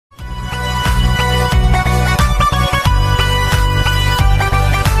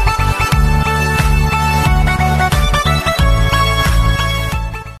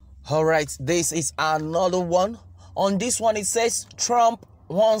All right, this is another one. On this one, it says, Trump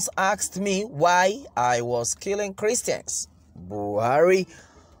once asked me why I was killing Christians. Buhari.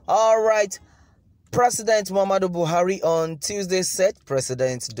 All right. President Muhammadu Buhari on Tuesday said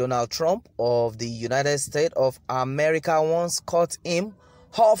President Donald Trump of the United States of America once caught him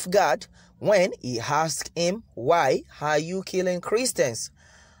off guard when he asked him, why are you killing Christians?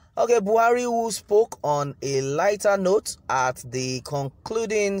 Okay, Buhari, who spoke on a lighter note at the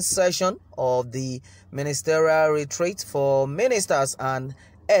concluding session of the ministerial retreat for ministers and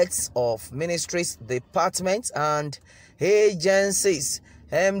heads of ministries, departments, and agencies,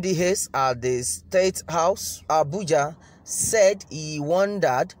 MDAs, at the State House, Abuja, said he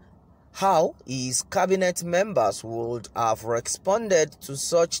wondered how his cabinet members would have responded to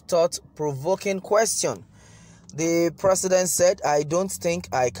such thought-provoking question. The president said, I don't think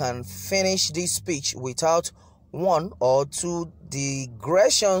I can finish this speech without one or two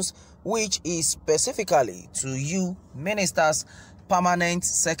digressions, which is specifically to you, ministers, permanent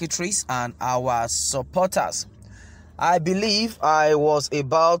secretaries, and our supporters. I believe I was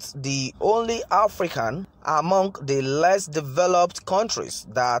about the only African among the less developed countries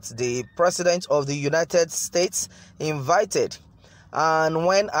that the President of the United States invited. And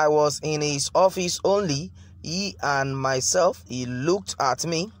when I was in his office only, he and myself, he looked at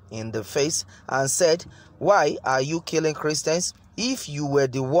me in the face and said, why are you killing Christians? If you were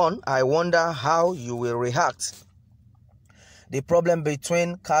the one, I wonder how you will react. The problem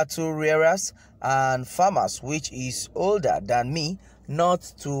between cattle rearers and farmers, which is older than me,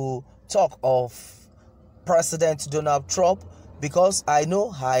 not to talk of President Donald Trump, because I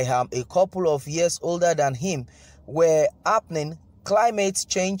know I am a couple of years older than him, were happening climate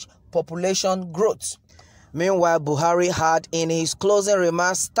change, population growth. Meanwhile, Buhari had in his closing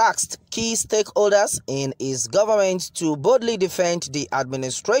remarks tasked key stakeholders in his government to boldly defend the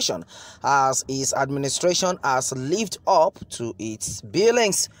administration, as his administration has lived up to its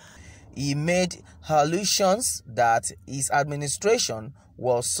billings. He made allusions that his administration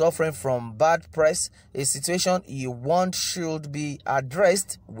was suffering from bad press, a situation he warned should be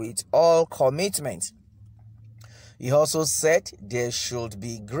addressed with all commitment. He also said there should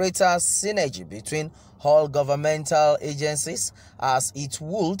be greater synergy between all governmental agencies, as it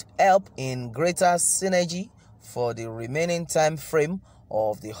would help in greater synergy for the remaining time frame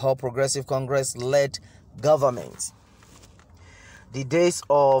of the All Progressive Congress-led government. The days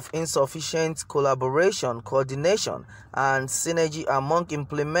of insufficient collaboration, coordination, and synergy among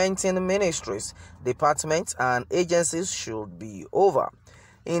implementing ministries, departments, and agencies should be over.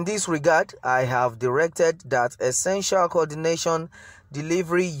 In this regard, I have directed that essential coordination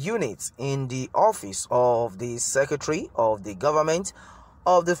delivery units in the office of the Secretary of the Government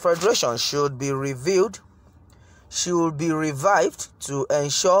of the Federation should be revived to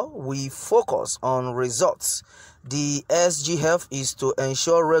ensure we focus on results. The SGF is to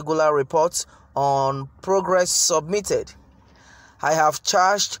ensure regular reports on progress submitted. I have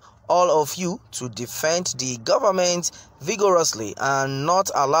charged all of you to defend the government vigorously and not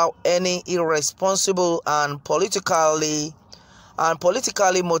allow any irresponsible and politically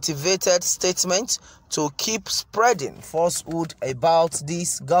motivated statements to keep spreading falsehood about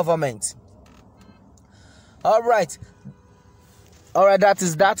this government. All right, that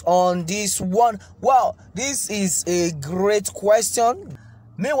is that on this one. Wow, this is a great question.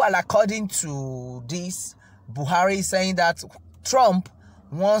 Meanwhile, according to this, Buhari is saying that Trump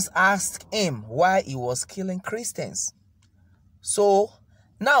once asked him why he was killing Christians. So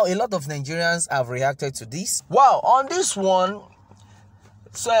now a lot of Nigerians have reacted to this. Wow, on this one,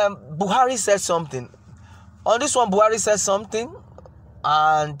 Buhari said something. On this one, Buhari said something,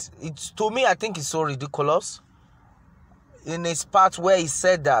 and it's, to me, I think it's so ridiculous. In his part where he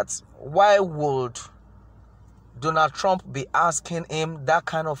said that, why would Donald Trump be asking him that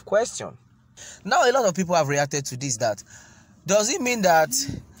kind of question? Now a lot of people have reacted to this. That does it mean that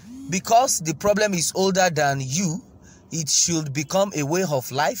because the problem is older than you, it should become a way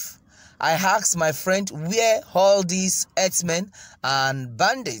of life? I asked my friend where all these herdsmen and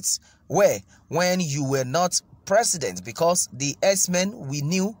bandits were when you were not president, because the herdsmen, we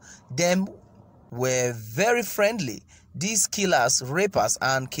knew them, were very friendly. These killers, rapers,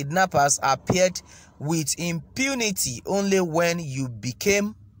 and kidnappers appeared with impunity only when you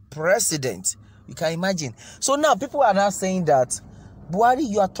became president. You can imagine. So now people are now saying that, Buhari,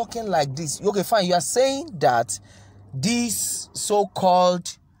 you are talking like this. Okay, fine. You are saying that this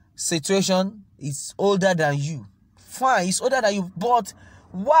so-called situation is older than you. Fine, it's older than you. But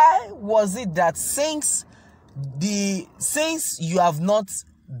why was it that since you have not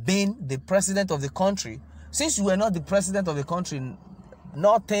been the president of the country, since you were not the president of the country,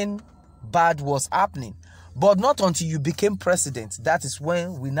 nothing bad was happening. But not until you became president, that is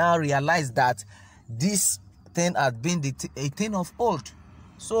when we now realize that this thing had been a thing of old.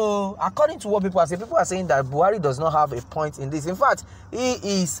 So according to what people are saying that Buhari does not have a point in this. In fact, he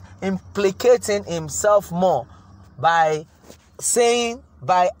is implicating himself more by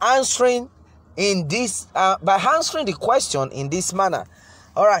answering the question in this manner.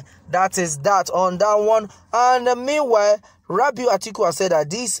 All right, that is that on that one. And meanwhile, Rabiu Atiku has said that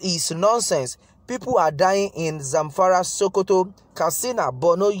this is nonsense. People are dying in Zamfara, Sokoto, Katsina,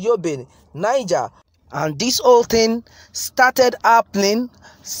 Borno, Yobe, Niger. And this whole thing started happening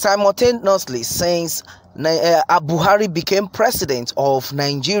simultaneously since Buhari became president of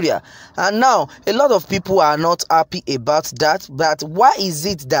Nigeria. And now a lot of people are not happy about that. But why is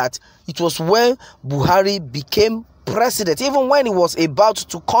it that it was when Buhari became president, even when he was about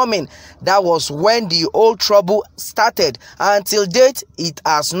to come in, that was when the whole trouble started? Until date, it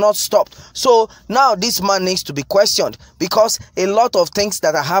has not stopped. So now this man needs to be questioned, because a lot of things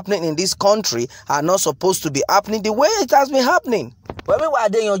that are happening in this country are not supposed to be happening the way it has been happening. Well,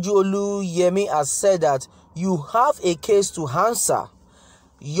 Yemi has said that you have a case to answer.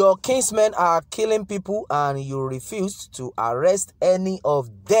 Your kinsmen are killing people and you refuse to arrest any of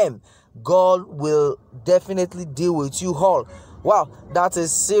them. God will definitely deal with you all. Wow, that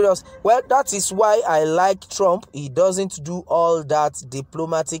is serious. Well, that is why I like Trump. He doesn't do all that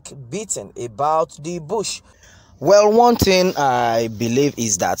diplomatic beating about the bush. Well, one thing I believe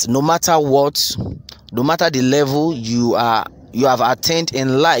is that no matter what, no matter the level you have attained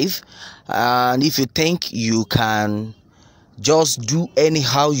in life, and if you think you can just do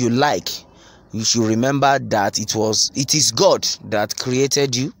anyhow you like, you should remember that it is God that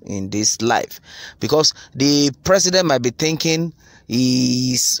created you in this life. Because the president might be thinking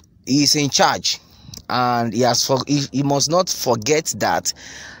he's in charge, and he must not forget that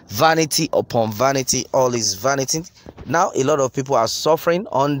vanity upon vanity, all is vanity. Now a lot of people are suffering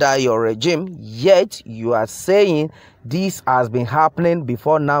under your regime, yet you are saying this has been happening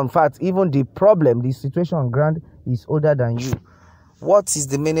before now. In fact, even the situation on ground is older than you. What is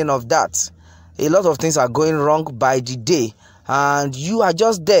the meaning of that? A lot of things are going wrong by the day, and you are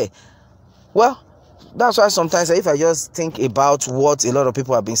just there. Well, that's why sometimes if I just think about what a lot of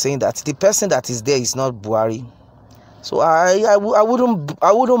people have been saying, that the person that is there is not Buhari. So I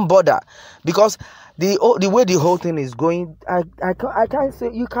wouldn't bother, because the way the whole thing is going, I can't say,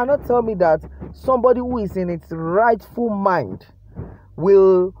 you cannot tell me that somebody who is in its rightful mind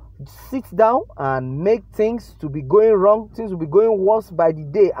will sit down and make things to be going wrong, things will be going worse by the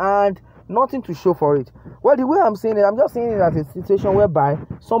day, and nothing to show for it. Well, the way I'm saying it, I'm just saying it as a situation whereby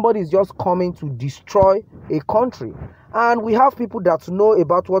somebody is just coming to destroy a country, and we have people that know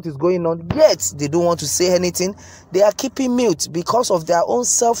about what is going on, yet they don't want to say anything. They are keeping mute because of their own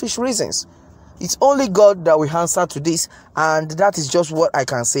selfish reasons. It's only God that will answer to this, and that is just what I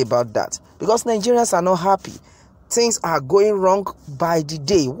can say about that, because Nigerians are not happy. Things are going wrong by the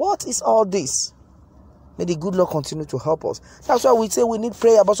day. What is all this? May the good Lord continue to help us. That's why we say we need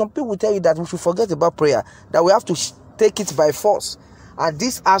prayer. But some people will tell you that we should forget about prayer, that we have to take it by force. And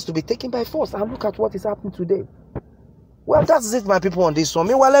this has to be taken by force. And look at what is happening today. Well, that's it, my people, on this one.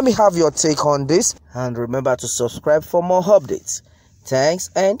 Meanwhile, let me have your take on this. And remember to subscribe for more updates. Thanks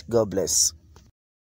and God bless.